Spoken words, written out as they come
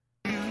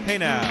Hey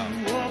now,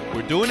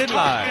 we're doing it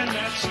live.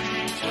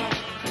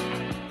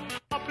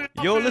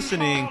 You're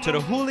listening to the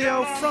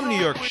Julio from New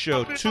York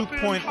Show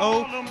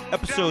 2.0,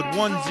 episode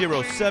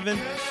 107,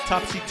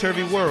 Topsy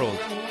Turvy World.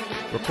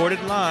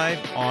 Recorded live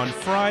on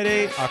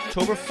Friday,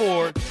 October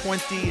 4,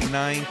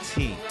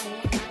 2019.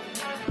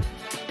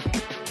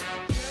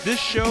 This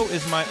show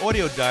is my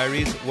audio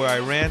diaries where I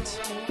rant,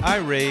 I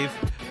rave,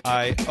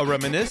 I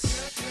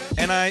reminisce,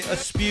 and I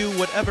spew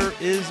whatever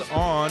is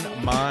on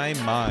my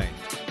mind.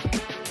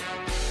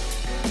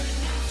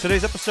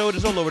 Today's episode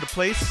is all over the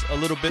place, a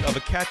little bit of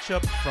a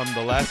catch-up from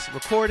the last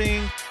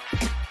recording,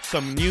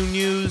 some new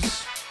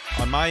news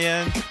on my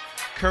end,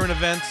 current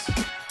events,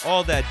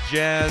 all that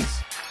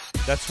jazz.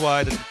 That's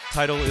why the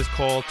title is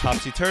called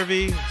Topsy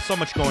Turvy. So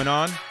much going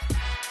on.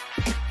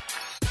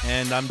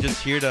 And I'm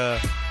just here to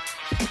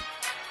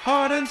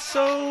heart and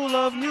soul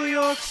of New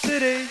York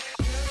City.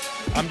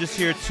 I'm just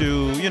here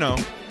to,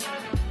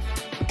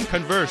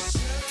 converse.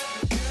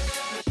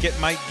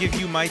 Give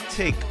you my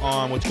take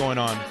on what's going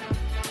on.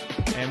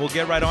 And we'll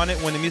get right on it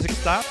when the music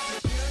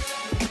stops.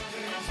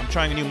 I'm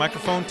trying a new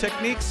microphone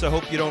technique, so I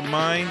hope you don't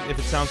mind if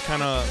it sounds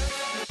kind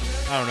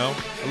of,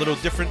 a little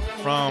different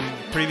from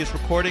previous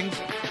recordings.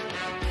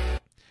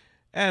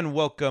 And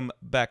welcome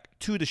back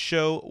to the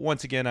show.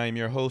 Once again, I am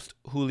your host,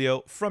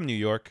 Julio from New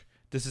York.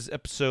 This is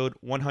episode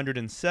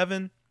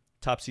 107,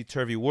 Topsy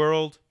Turvy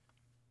World.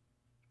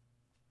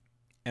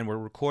 And we're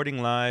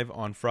recording live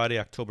on Friday,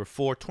 October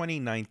 4,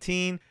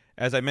 2019.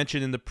 As I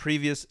mentioned in the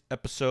previous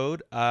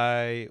episode,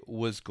 I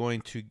was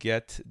going to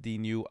get the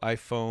new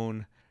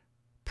iPhone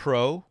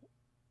Pro,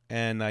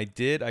 and I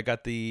did. I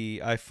got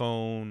the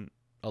iPhone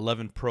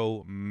 11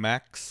 Pro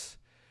Max.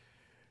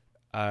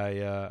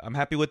 I'm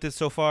happy with it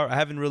so far. I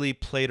haven't really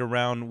played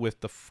around with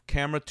the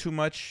camera too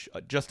much,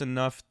 just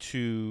enough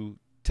to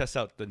test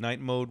out the night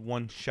mode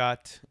one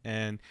shot,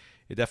 and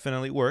it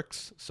definitely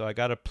works. So I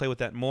got to play with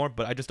that more,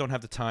 but I just don't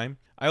have the time.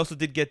 I also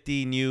did get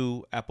the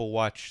new Apple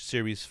Watch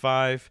Series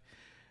 5.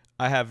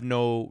 I have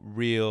no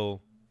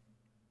real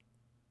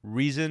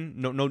reason,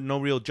 no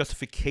real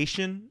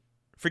justification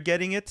for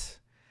getting it.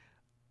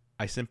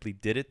 I simply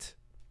did it.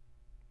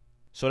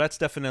 So that's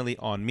definitely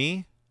on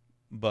me,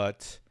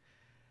 but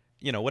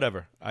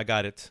whatever. I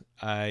got it.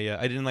 I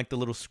didn't like the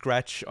little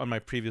scratch on my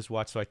previous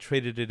watch, so I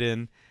traded it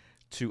in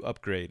to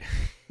upgrade.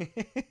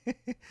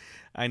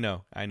 I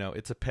know.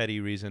 It's a petty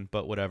reason,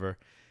 but whatever.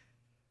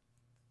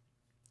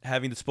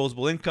 Having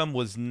disposable income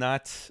was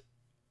not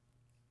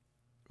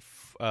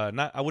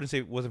I wouldn't say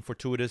it wasn't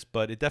fortuitous,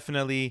 but it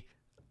definitely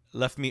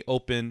left me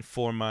open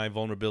for my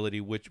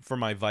vulnerability, for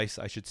my vice,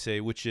 I should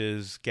say, which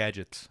is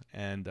gadgets.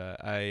 And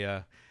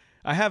I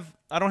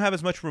don't have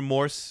as much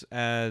remorse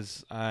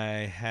as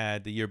I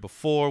had the year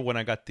before when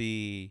I got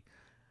the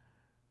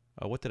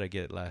what did I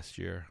get last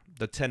year?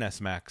 The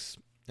 10S Max,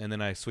 and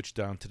then I switched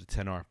down to the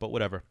 10R. But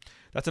whatever,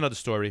 that's another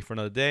story for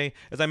another day.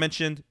 As I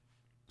mentioned,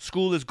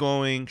 school is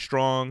going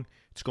strong,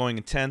 it's going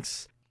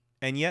intense,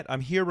 and yet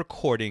I'm here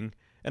recording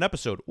an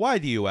episode. Why,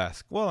 do you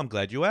ask? Well, I'm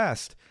glad you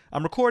asked.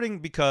 I'm recording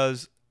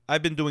because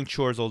I've been doing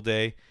chores all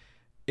day.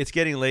 It's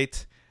getting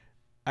late.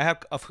 I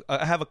have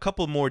a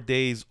couple more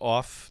days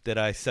off that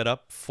I set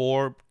up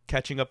for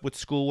catching up with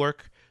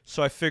schoolwork.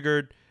 So I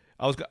figured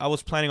I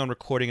was planning on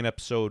recording an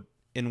episode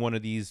in one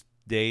of these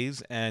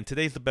days, and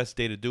today's the best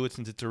day to do it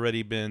since it's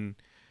already been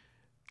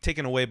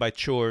taken away by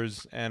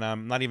chores, and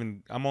I'm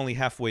only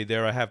halfway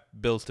there. I have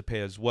bills to pay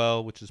as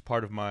well, which is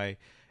part of my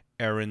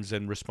errands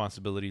and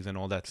responsibilities and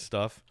all that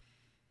stuff.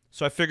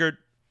 So I figured,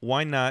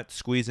 why not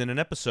squeeze in an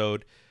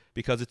episode?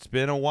 Because it's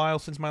been a while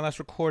since my last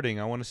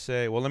recording. I want to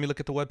say, well, let me look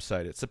at the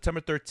website. It's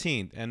September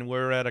 13th, and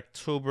we're at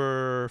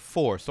October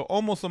 4th. So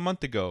almost a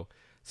month ago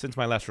since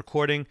my last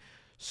recording.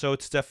 So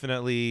it's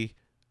definitely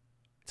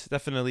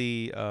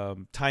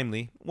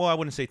timely. Well, I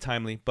wouldn't say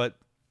timely, but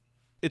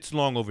it's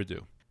long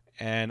overdue.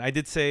 And I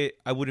did say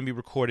I wouldn't be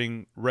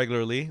recording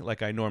regularly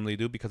like I normally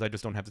do because I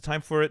just don't have the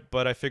time for it.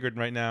 But I figured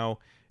right now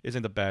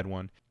isn't a bad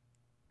one.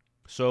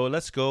 So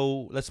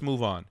let's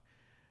move on.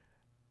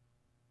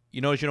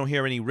 You notice you don't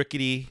hear any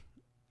rickety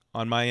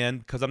on my end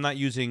because I'm not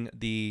using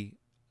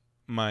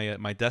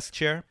my desk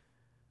chair.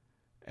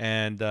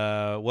 And,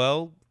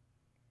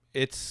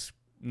 it's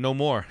no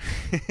more.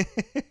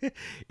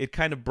 It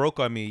kind of broke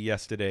on me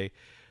yesterday.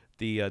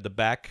 The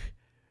back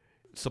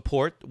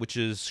support, which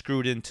is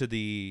screwed into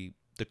the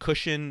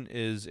cushion,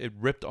 it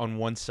ripped on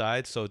one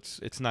side, so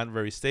it's not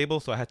very stable.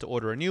 So I had to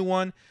order a new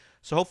one.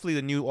 So hopefully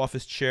the new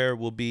office chair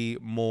will be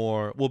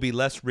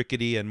less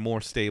rickety and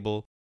more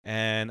stable,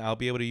 and I'll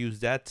be able to use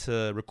that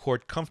to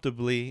record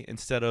comfortably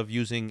instead of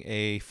using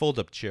a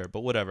fold-up chair. But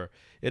whatever,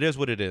 it is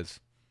what it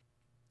is.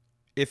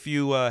 If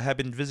you have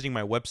been visiting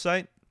my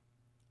website,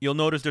 you'll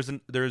notice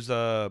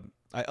I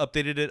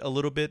updated it a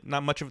little bit,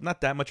 not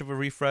that much of a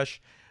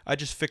refresh. I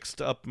just fixed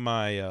up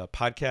my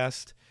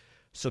podcast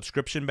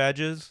subscription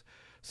badges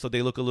so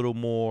they look a little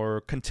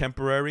more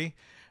contemporary.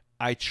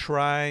 I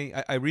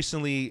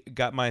recently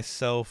got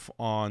myself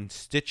on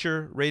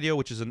Stitcher Radio,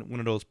 which is one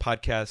of those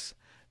podcast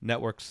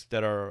networks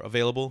that are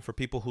available for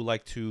people who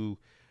like to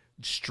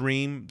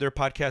stream their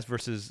podcast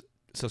versus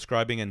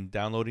subscribing and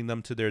downloading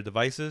them to their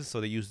devices.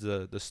 So they use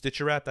the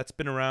Stitcher app. That's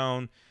been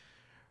around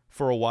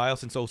for a while,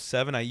 since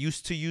 '07. I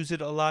used to use it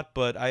a lot,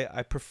 but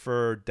I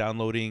prefer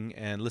downloading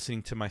and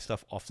listening to my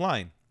stuff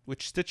offline,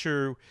 which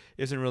Stitcher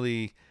isn't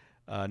really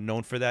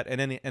known for that.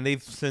 And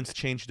they've since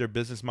changed their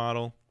business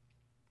model.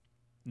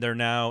 They're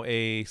now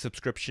a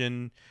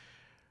subscription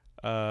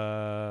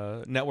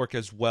network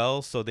as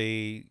well. So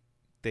they've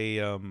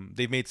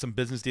made some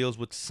business deals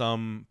with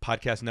some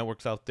podcast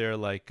networks out there,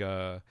 like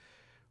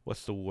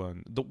what's the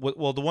one? The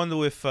one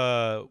with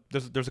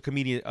there's a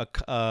comedian a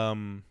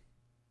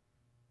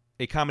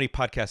comedy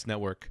podcast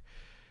network.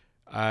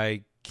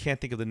 I can't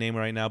think of the name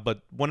right now,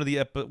 but one of the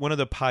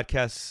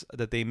podcasts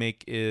that they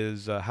make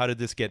is How Did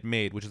This Get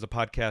Made, which is a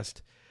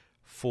podcast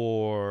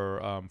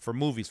for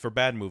movies, for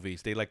bad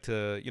movies. They like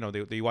to,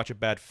 they watch a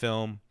bad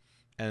film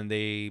and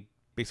they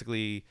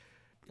basically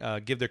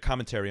give their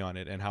commentary on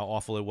it and how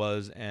awful it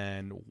was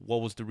and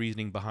what was the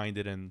reasoning behind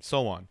it and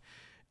so on.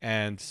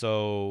 And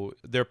so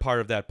they're part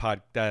of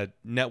that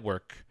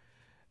network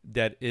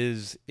that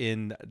is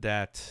in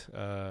that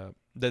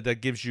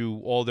that gives you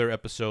all their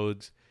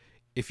episodes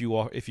if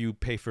you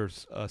pay for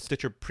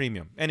Stitcher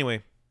Premium.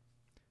 Anyway,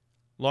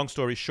 long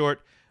story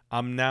short,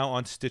 I'm now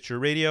on Stitcher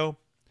Radio.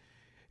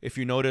 If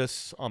you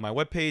notice on my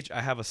webpage,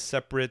 I have a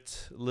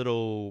separate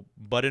little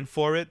button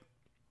for it.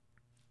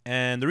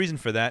 And the reason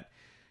for that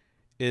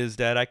is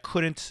that I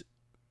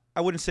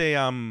wouldn't say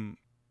I'm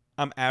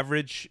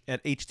average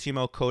at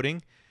HTML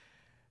coding.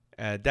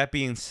 That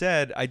being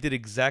said, I did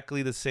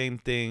exactly the same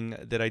thing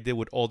that I did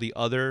with all the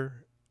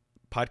other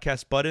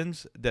podcast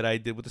buttons that I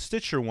did with the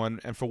Stitcher one,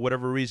 and for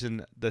whatever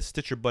reason, the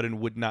Stitcher button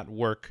would not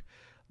work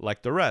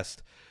like the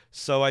rest.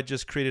 So I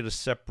just created a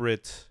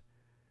separate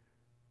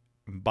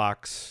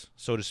box,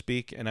 so to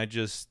speak, and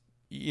it's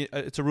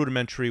a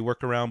rudimentary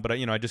workaround, but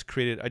I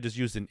just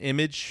used an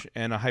image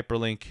and a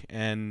hyperlink,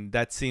 and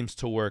that seems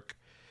to work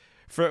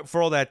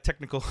for all that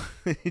technical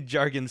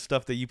jargon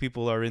stuff that you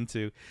people are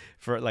into,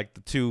 for like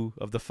the 2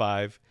 of the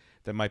 5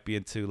 that might be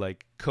into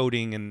like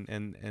coding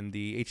and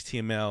the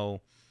HTML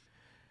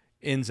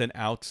ins and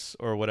outs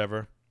or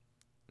whatever.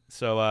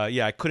 So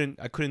I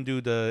couldn't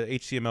do the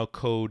HTML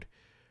code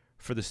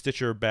for the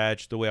Stitcher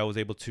badge the way I was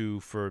able to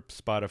for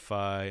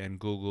Spotify and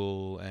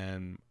Google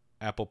and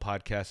Apple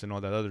Podcasts and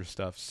all that other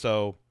stuff.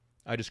 So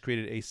I just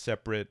created a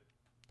separate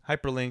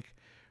hyperlink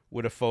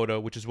with a photo,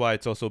 which is why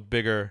it's also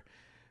bigger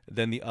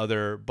than the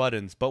other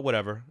buttons. But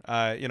whatever,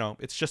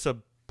 it's just a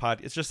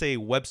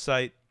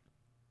website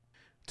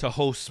to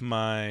host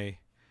my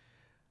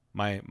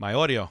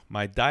audio,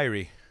 my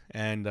diary,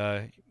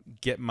 and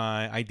get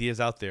my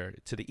ideas out there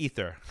to the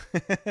ether.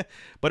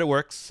 But it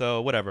works,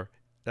 so whatever.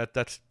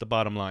 That's the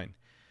bottom line.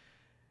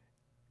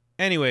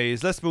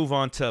 Anyways, let's move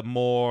on to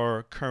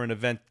more current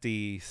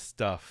event-y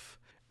stuff.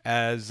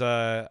 As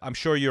I'm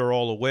sure you're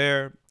all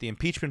aware, the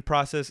impeachment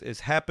process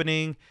is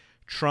happening.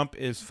 Trump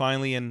is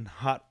finally in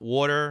hot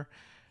water.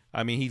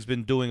 I mean, he's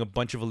been doing a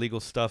bunch of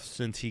illegal stuff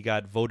since he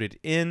got voted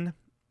in,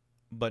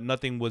 but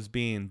nothing was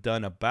being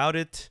done about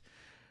it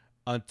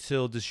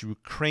until this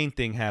Ukraine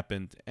thing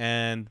happened.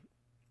 And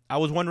I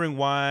was wondering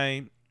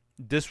why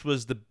this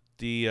was the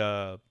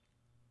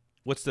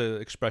what's the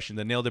expression?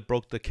 The nail that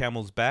broke the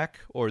camel's back,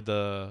 or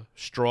the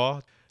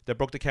straw that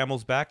broke the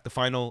camel's back, the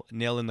final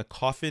nail in the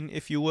coffin,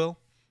 if you will.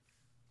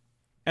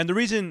 And the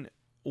reason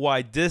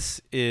why this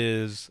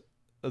is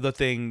the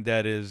thing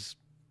that is,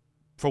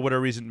 for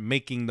whatever reason,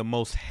 making the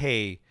most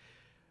hay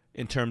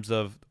in terms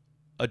of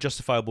a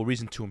justifiable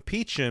reason to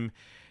impeach him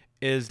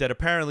is that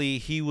apparently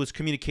he was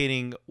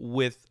communicating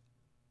with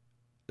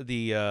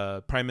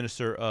the Prime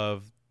Minister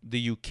of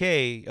the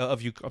UK,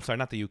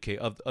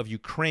 of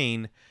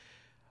Ukraine,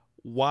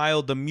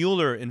 while the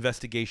Mueller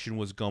investigation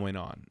was going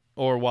on,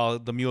 or while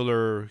the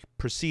Mueller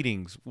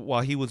proceedings,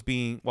 while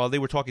they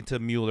were talking to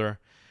Mueller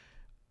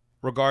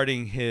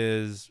regarding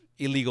his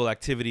illegal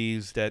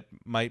activities that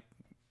might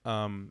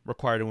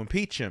require to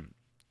impeach him.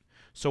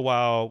 So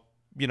while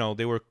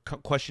they were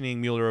questioning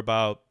Mueller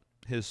about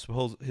his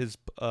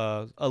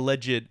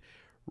alleged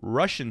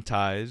Russian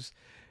ties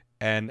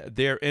and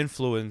their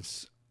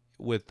influence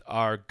with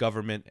our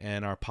government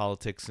and our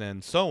politics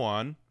and so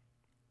on,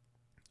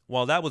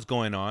 while that was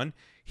going on,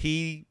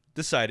 he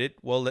decided,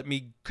 well, let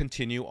me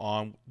continue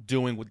on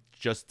doing with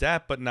just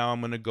that, but now I'm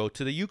going to go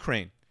to the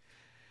Ukraine.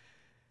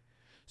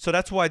 So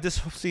that's why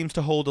this seems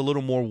to hold a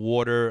little more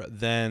water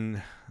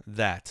than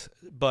that.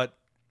 But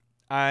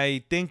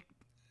I think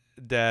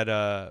that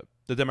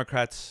the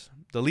Democrats,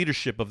 the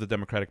leadership of the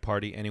Democratic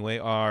Party anyway,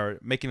 are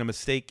making a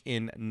mistake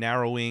in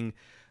narrowing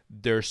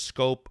their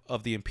scope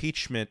of the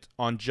impeachment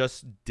on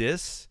just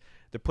this.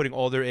 They're putting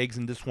all their eggs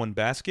in this one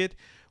basket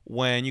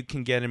when you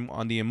can get him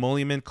on the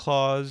emolument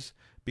clause,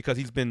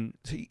 because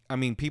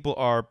people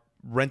are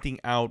renting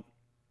out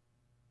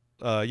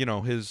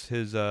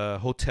his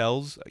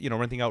hotels,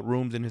 renting out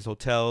rooms in his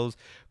hotels,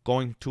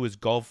 going to his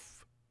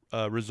golf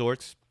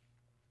resorts,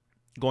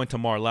 going to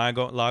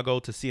Mar-a-Lago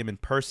to see him in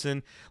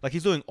person. Like,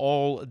 he's doing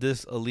all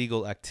this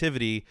illegal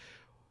activity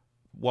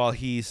while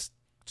he's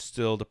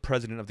still the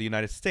president of the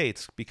United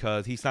States,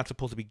 because he's not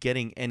supposed to be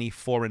getting any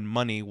foreign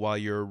money while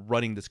you're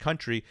running this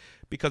country,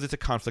 because it's a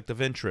conflict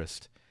of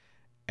interest.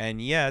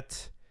 And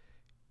yet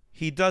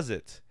he does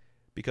it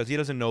because he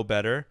doesn't know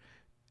better,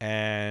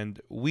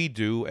 and we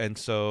do, and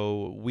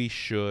so we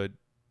should.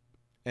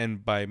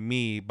 And by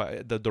me,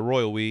 by the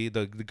royal we,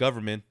 the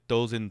government,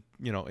 those in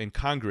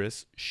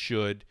Congress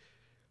should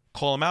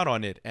call him out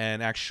on it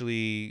and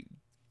actually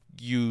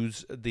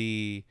use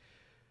the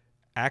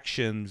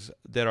actions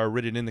that are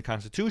written in the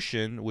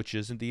Constitution, which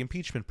isn't the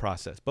impeachment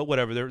process. But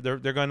whatever,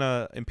 they're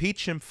gonna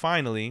impeach him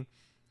finally,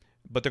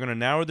 but they're gonna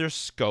narrow their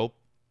scope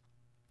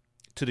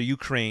to the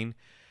Ukraine,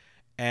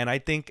 and I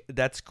think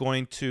that's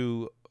going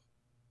to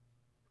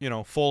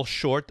fall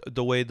short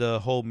the way the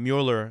whole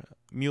Mueller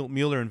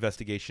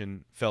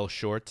investigation fell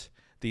short,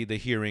 the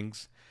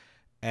hearings,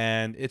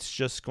 and it's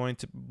just going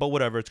to, but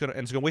whatever, it's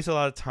gonna waste a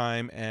lot of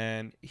time,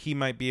 and he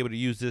might be able to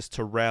use this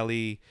to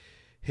rally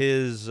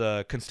his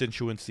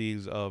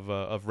constituencies of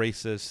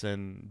racists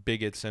and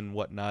bigots and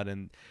whatnot,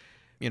 and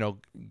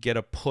get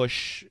a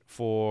push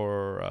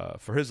for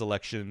his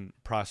election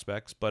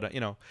prospects. But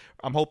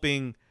I'm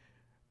hoping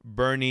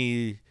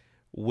Bernie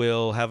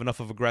will have enough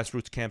of a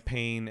grassroots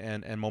campaign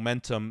and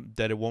momentum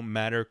that it won't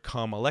matter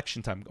come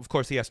election time. Of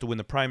course, he has to win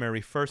the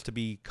primary first to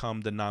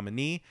become the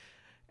nominee,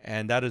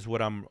 and that is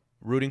what I'm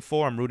rooting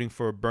for. I'm rooting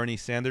for Bernie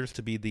Sanders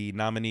to be the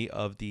nominee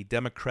of the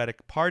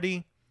Democratic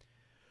Party,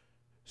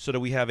 so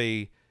that we have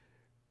a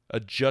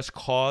just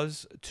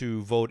cause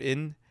to vote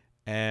in.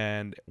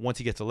 And once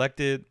he gets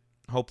elected,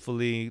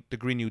 hopefully the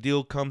Green New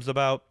Deal comes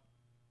about,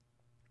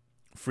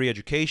 free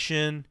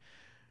education,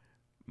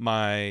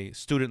 my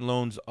student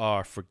loans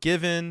are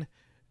forgiven,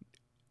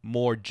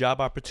 more job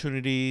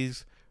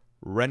opportunities,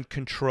 rent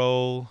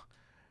control,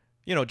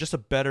 just a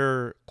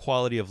better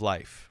quality of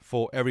life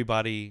for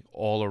everybody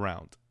all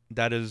around.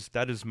 That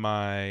is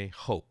my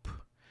hope.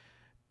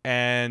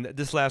 And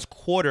this last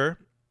quarter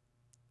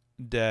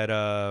that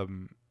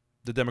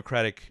the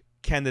Democratic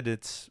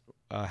candidates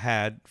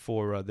had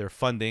for their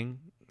funding,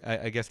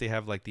 I guess they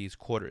have like these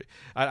quarter.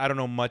 I don't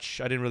know much.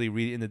 I didn't really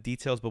read in the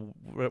details, but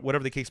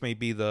whatever the case may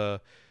be,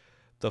 the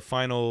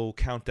final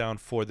countdown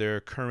for their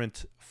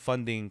current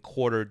funding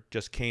quarter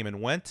just came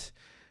and went,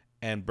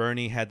 and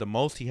Bernie had the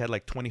most. He had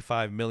like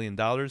 $25 million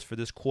for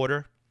this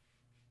quarter.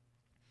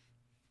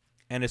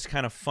 And it's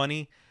kind of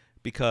funny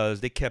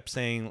because they kept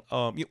saying,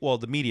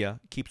 the media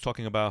keeps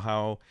talking about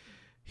how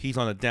he's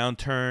on a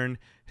downturn,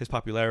 his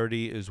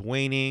popularity is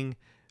waning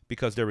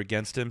because they're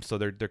against him, so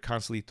they're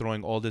constantly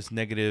throwing all this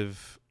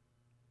negative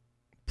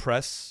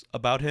press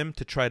about him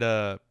to try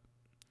to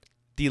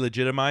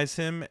delegitimize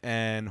him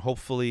and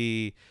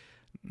hopefully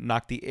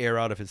knock the air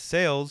out of his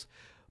sails.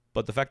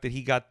 But the fact that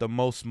he got the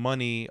most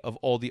money of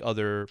all the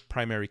other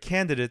primary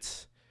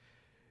candidates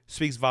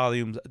speaks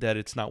volumes that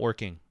it's not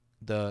working.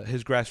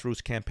 His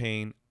grassroots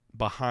campaign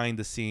behind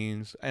the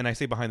scenes, and I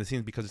say behind the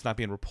scenes because it's not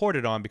being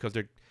reported on, because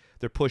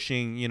they're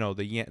pushing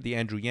the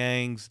Andrew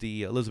Yangs,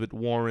 the Elizabeth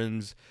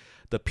Warrens,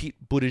 the Pete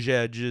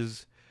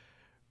Buttigieg's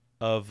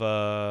of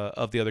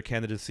the other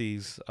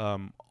candidacies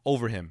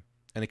over him.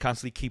 And they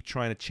constantly keep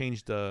trying to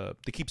change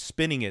they keep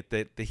spinning it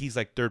that he's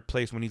like third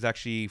place when he's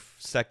actually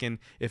second,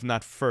 if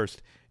not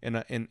first, in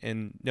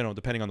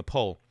depending on the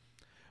poll.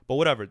 But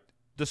whatever,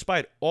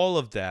 despite all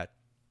of that,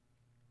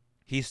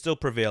 he's still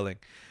prevailing.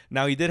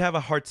 Now, he did have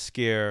a heart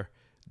scare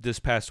this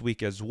past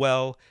week as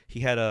well.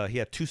 He had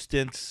 2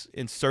 stents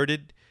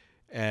inserted,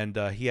 and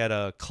he had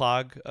a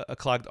clogged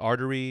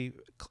artery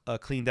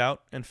cleaned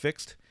out and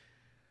fixed.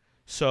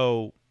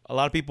 So a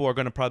lot of people are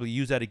going to probably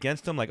use that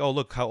against him, like, oh,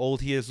 look how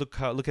old he is,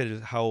 look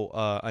at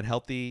how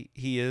unhealthy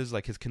he is,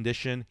 like his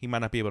condition, he might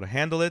not be able to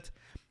handle it.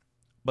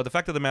 But the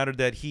fact of the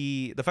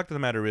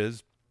matter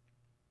is,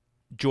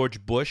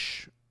 George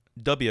Bush,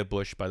 W.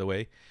 Bush, by the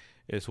way,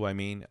 is who I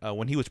mean.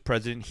 When he was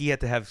president, he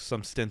had to have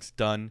some stints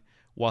done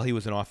while he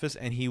was in office,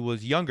 and he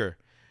was younger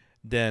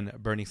than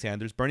Bernie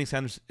Sanders. Bernie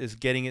Sanders is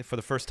getting it for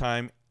the first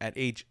time at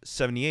age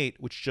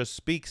 78, which just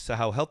speaks to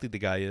how healthy the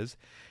guy is.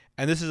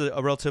 And this is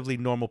a relatively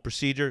normal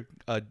procedure.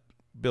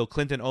 Bill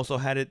Clinton also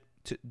had it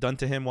done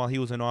to him while he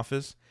was in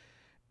office,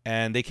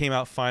 and they came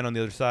out fine on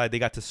the other side. They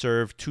got to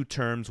serve 2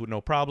 terms with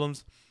no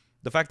problems.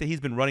 The fact that he's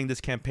been running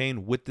this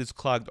campaign with this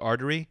clogged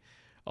artery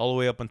all the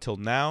way up until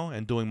now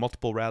and doing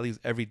multiple rallies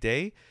every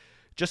day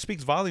just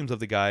speaks volumes of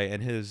the guy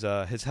and his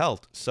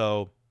health.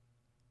 So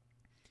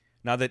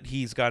now that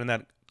he's gotten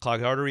that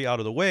clogged artery out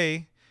of the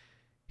way,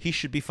 he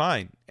should be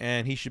fine,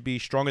 and he should be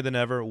stronger than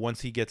ever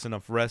once he gets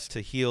enough rest to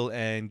heal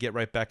and get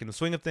right back in the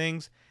swing of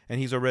things. And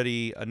he's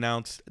already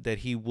announced that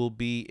he will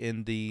be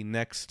in the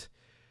next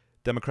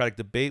Democratic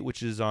debate,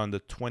 which is on the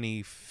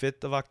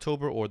 25th of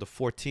October or the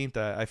 14th.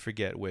 I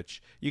forget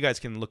which. You guys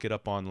can look it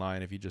up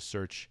online if you just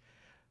search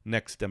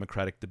next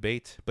Democratic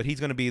debate. But he's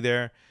going to be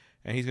there,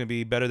 and he's going to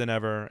be better than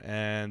ever.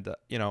 And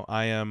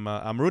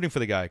I'm rooting for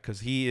the guy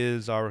because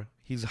he's our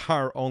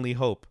only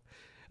hope.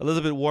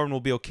 Elizabeth Warren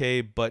will be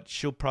okay, but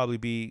she'll probably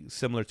be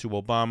similar to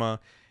Obama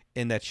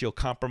in that she'll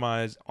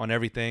compromise on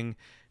everything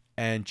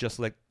and just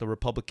like the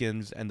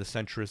Republicans and the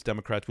centrist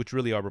Democrats, which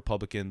really are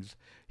Republicans,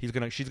 she's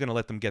gonna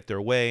let them get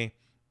their way,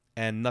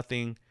 and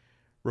nothing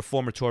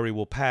reformatory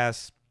will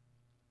pass,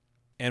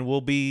 and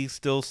we'll be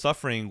still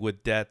suffering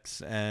with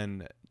debts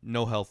and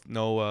no health,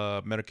 no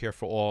Medicare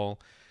for all,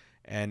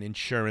 and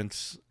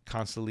insurance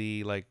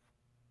constantly like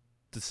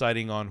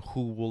deciding on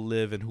who will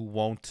live and who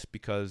won't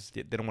because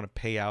they don't want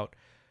to pay out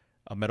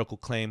a medical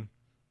claim.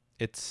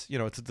 It's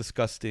it's a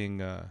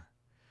disgusting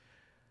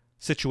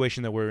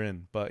situation that we're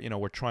in, but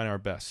we're trying our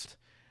best.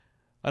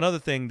 Another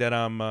thing that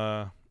I'm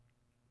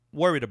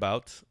worried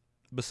about,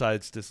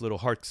 besides this little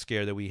heart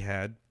scare that we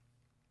had,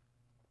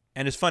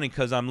 and it's funny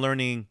because I'm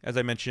learning, as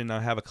I mentioned, I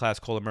have a class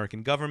called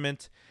American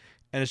Government,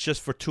 and it's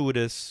just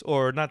fortuitous,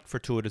 or not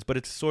fortuitous, but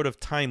it's sort of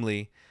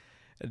timely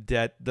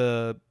that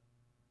the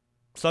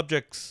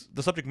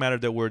subject matter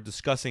that we're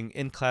discussing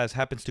in class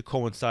happens to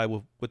coincide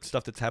with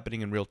stuff that's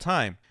happening in real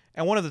time.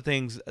 And one of the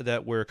things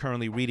that we're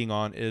currently reading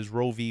on is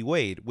Roe v.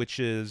 Wade, which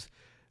is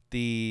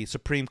the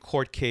Supreme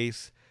Court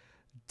case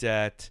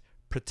that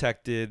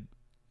protected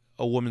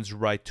a woman's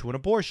right to an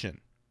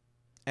abortion.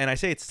 And I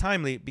say it's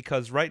timely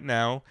because right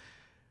now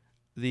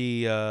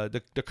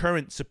the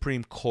current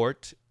Supreme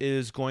Court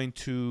is going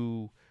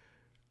to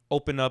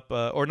open up,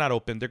 or not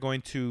open, they're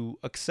going to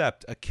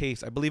accept a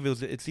case, I believe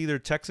it's either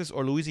Texas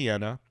or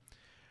Louisiana,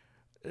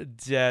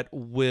 that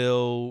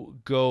will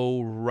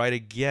go right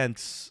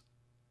against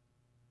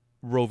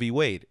Roe v.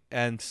 Wade.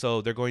 And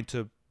so they're going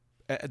to,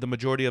 the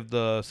majority of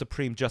the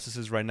Supreme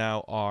Justices right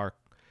now are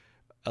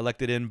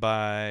elected in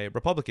by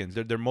Republicans.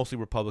 They're mostly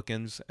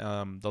Republicans.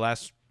 The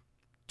last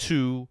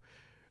two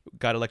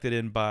got elected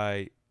in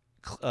by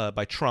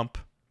Trump.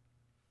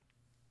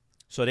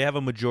 So they have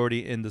a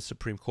majority in the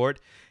Supreme Court,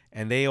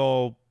 and they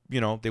all,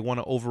 they want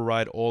to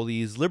override all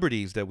these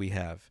liberties that we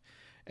have.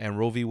 And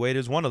Roe v. Wade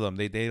is one of them.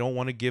 They don't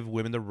want to give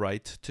women the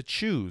right to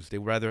choose. They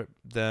rather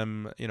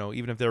them,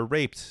 even if they're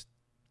raped,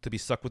 to be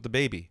stuck with the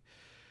baby,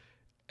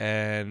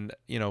 and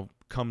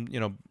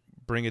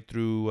bring it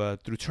through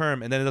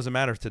term, and then it doesn't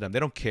matter to them. They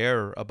don't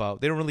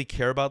really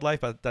care about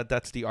life. But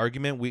that's the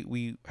argument.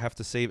 We have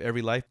to save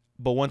every life.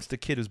 But once the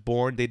kid is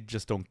born, they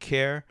just don't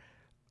care.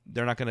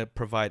 They're not going to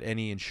provide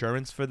any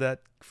insurance for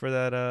that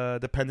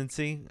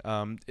dependency.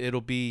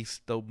 It'll be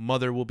the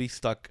mother will be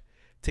stuck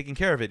taking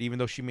care of it, even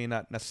though she may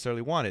not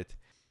necessarily want it,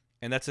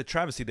 and that's a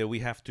travesty that we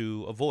have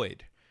to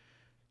avoid.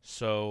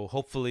 So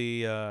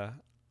hopefully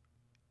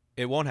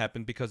it won't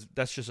happen, because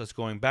that's just us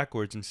going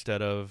backwards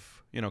instead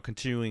of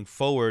continuing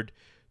forward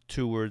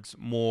towards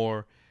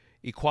more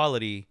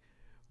equality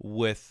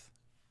more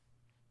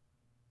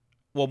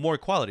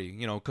equality,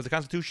 because the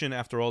Constitution,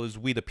 after all, is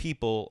we the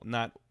people,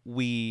 not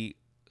we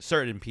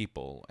certain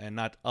people, and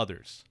not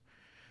others.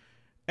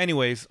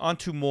 Anyways, on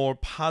to more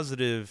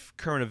positive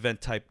current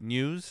event type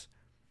news.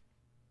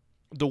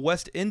 The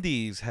West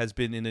Indies has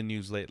been in the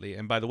news lately,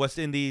 and by the West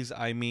Indies,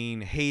 I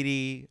mean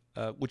Haiti,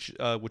 which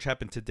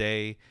happened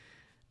today,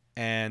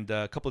 and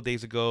a couple of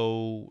days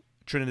ago,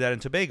 Trinidad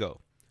and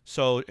Tobago.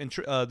 So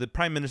the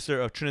Prime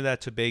Minister of Trinidad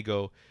and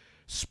Tobago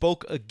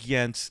spoke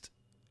against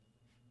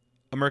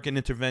American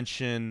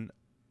intervention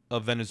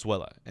of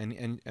Venezuela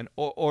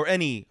or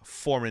any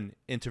foreign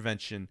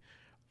intervention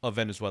of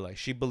Venezuela.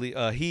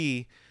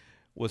 He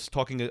was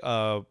talking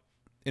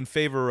in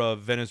favor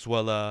of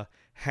Venezuela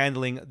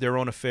handling their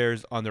own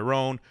affairs on their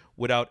own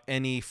without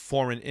any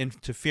foreign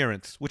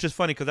interference, which is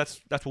funny because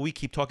that's what we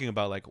keep talking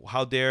about, like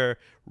how dare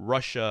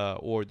Russia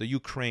or the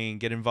Ukraine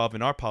get involved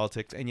in our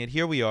politics, and yet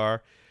here we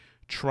are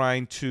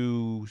trying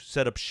to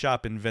set up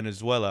shop in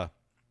Venezuela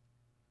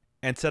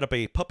and set up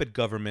a puppet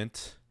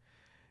government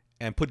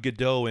and put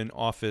Godot in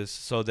office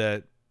so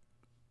that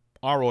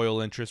our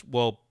oil interests,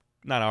 well,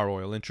 not our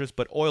oil interests,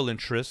 but oil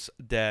interests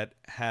that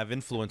have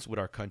influence with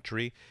our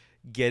country,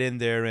 get in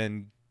there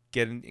and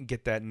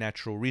get that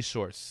natural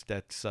resource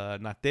that's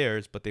not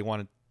theirs, but they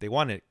want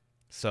it.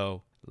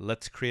 So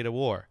let's create a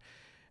war.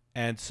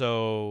 And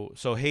so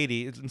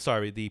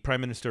the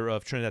Prime Minister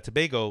of Trinidad and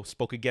Tobago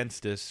spoke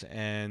against this,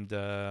 and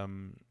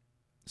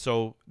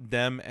so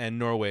them and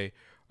Norway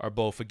are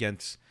both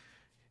against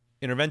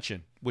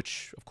intervention,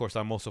 which of course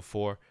I'm also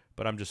for,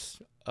 but I'm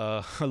just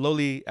a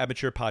lowly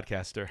amateur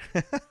podcaster.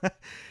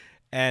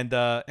 And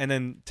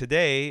then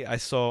today I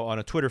saw on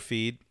a Twitter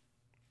feed,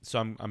 so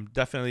I'm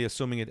definitely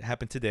assuming it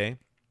happened today,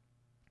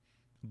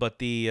 but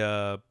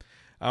I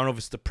don't know if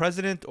it's the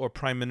president or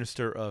prime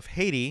minister of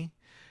Haiti.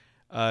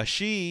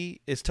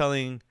 She was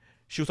talking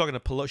to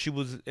Pelosi. She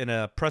was in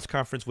a press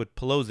conference with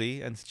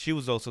Pelosi, and she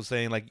was also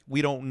saying, like,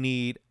 we don't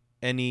need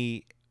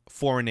any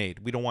foreign aid.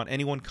 We don't want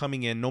anyone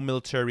coming in, no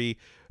military,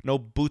 no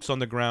boots on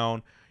the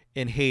ground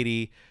in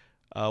Haiti,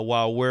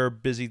 while we're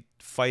busy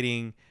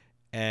fighting,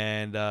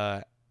 and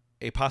a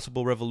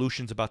possible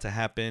revolution's about to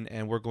happen,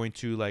 and we're going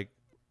to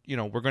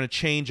we're going to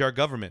change our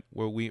government,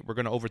 where we're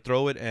going to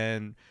overthrow it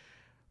and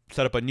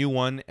set up a new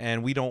one,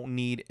 and we don't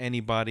need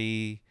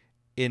anybody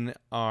on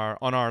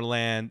our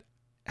land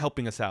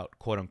helping us out,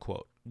 quote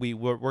unquote.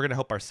 We're going to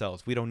help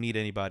ourselves. We don't need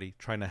anybody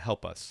trying to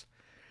help us.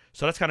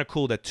 So that's kind of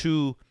cool that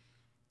two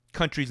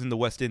countries in the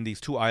West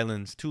Indies, two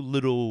islands, two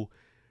little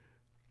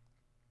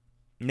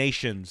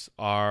nations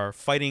are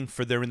fighting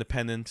for their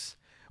independence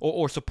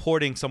or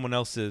supporting someone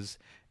else's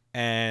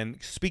and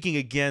speaking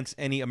against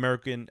any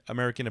American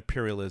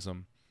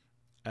imperialism,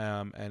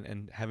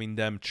 and having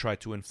them try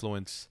to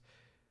influence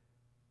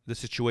the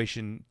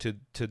situation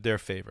to their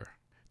favor,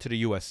 to the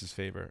U.S.'s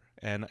favor,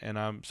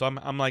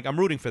 I'm like, I'm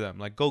rooting for them.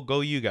 Like,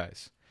 go you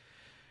guys.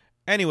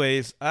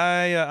 Anyways,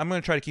 I'm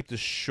gonna try to keep this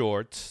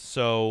short.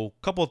 So,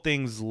 couple of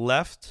things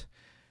left.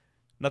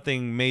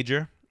 Nothing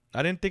major.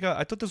 I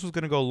thought this was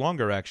gonna go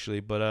longer actually,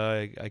 but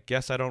I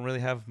guess I don't really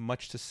have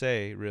much to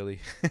say really.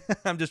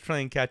 I'm just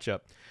playing catch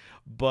up.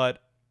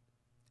 But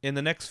in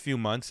the next few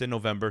months, in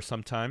November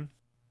sometime,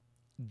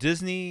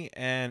 Disney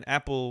and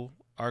Apple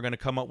are gonna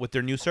come up with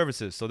their new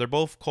services. So they're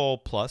both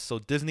called Plus. So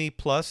Disney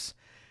Plus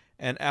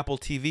and Apple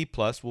TV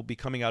Plus will be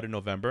coming out in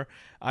November.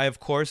 I, of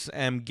course,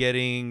 am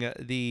getting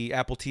the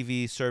Apple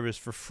TV service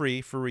for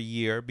free for a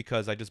year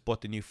because I just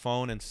bought the new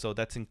phone, and so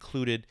that's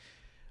included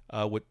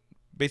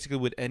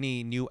with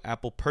any new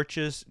Apple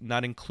purchase,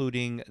 not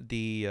including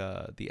the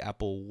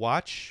Apple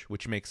Watch,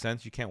 which makes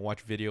sense. You can't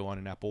watch video on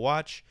an Apple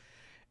Watch,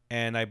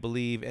 and I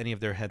believe any of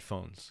their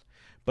headphones.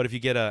 But if you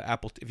get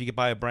if you could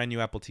buy a brand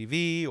new Apple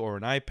TV or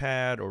an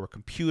iPad or a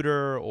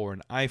computer or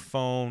an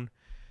iPhone,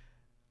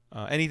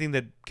 anything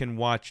that can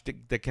watch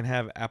that can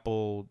have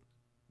Apple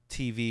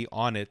TV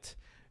on it,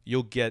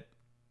 you'll get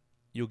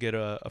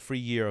a free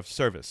year of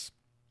service.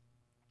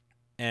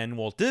 And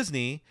Walt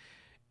Disney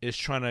is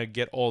trying to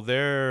get all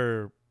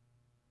their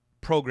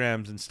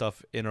programs and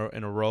stuff in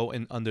a row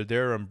and under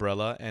their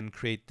umbrella and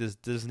create the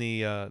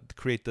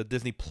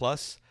Disney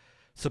Plus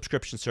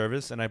subscription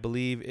service, and I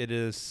believe it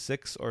is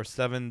 $6 or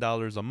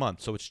 $7 a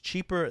month, so it's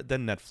cheaper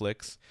than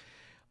Netflix.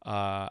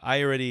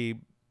 I already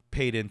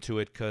paid into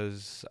it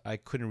because I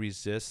couldn't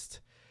resist.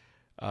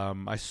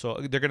 I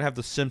saw they're gonna have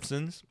The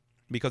Simpsons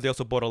because they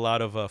also bought a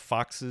lot of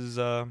Fox's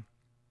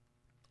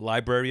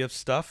library of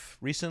stuff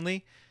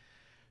recently.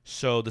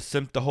 So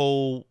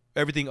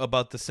everything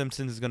about The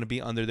Simpsons is gonna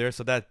be under there.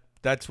 So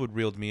that's what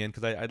reeled me in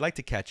because I'd like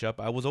to catch up.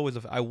 I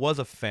was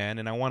a fan,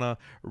 and I want to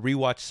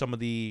rewatch some of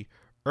the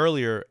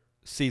earlier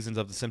seasons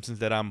of The Simpsons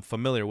that I'm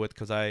familiar with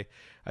because I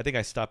think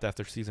I stopped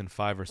after season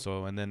 5 or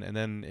so, and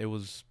then it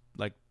was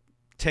like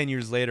 10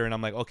 years later, and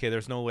I'm like, okay,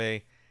 there's no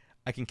way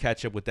I can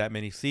catch up with that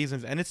many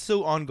seasons, and it's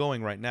still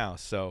ongoing right now.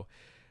 So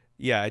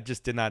yeah, I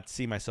just did not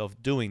see myself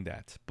doing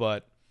that.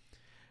 But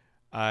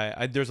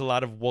there's a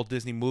lot of Walt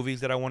Disney movies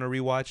that I want to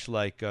rewatch,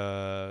 like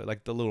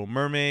The Little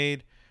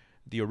Mermaid,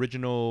 the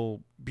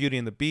original Beauty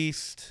and the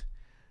Beast,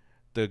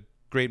 The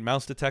Great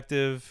Mouse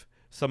Detective,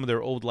 some of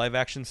their old live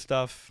action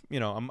stuff.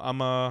 You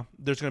know,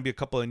 there's gonna be a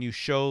couple of new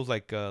shows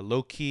like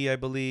Loki, I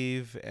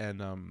believe,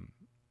 and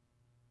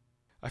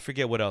I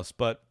forget what else,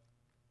 but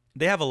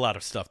they have a lot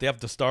of stuff. They have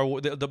the Star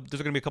Wars. There's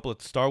gonna be a couple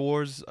of Star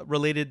Wars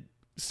related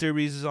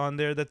series on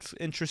there that's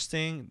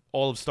interesting.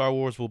 All of Star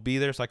Wars will be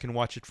there, so I can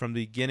watch it from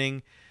the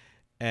beginning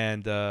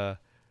and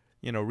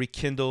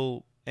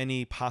rekindle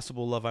any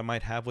possible love I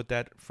might have with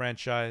that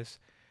franchise.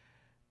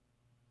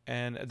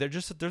 And there's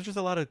just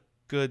a lot of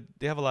good.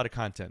 They have a lot of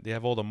content. They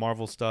have all the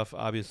Marvel stuff,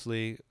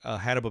 obviously.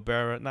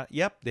 Hanna-Barbera.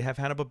 They have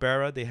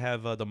Hanna-Barbera. They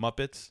have the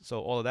Muppets.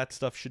 So all of that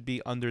stuff should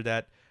be under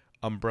that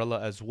umbrella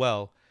as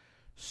well.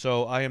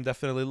 So I am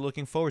definitely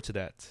looking forward to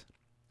that.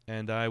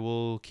 And I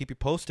will keep you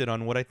posted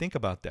on what I think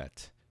about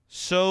that.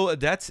 So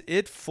that's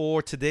it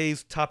for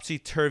today's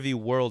Topsy-Turvy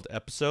World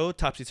episode.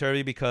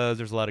 Topsy-Turvy because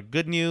there's a lot of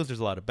good news, there's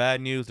a lot of bad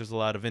news, there's a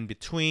lot of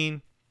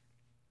in-between.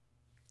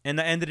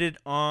 And I ended it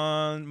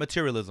on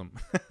materialism,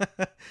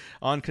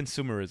 on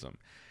consumerism,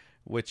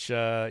 which,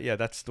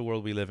 that's the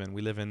world we live in.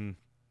 We live in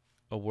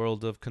a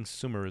world of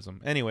consumerism.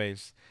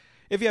 Anyways,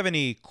 if you have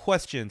any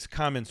questions,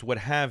 comments, what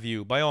have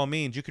you, by all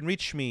means, you can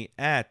reach me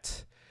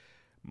at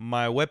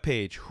my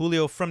webpage,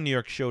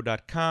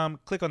 juliofromnewyorkshow.com.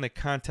 Click on the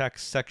contact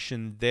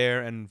section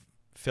there and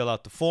fill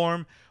out the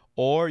form.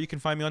 Or you can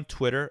find me on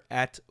Twitter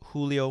at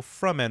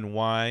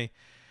juliofromny.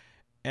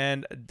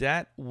 And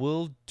that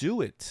will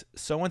do it.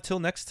 So until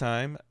next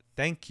time,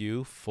 thank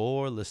you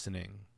for listening.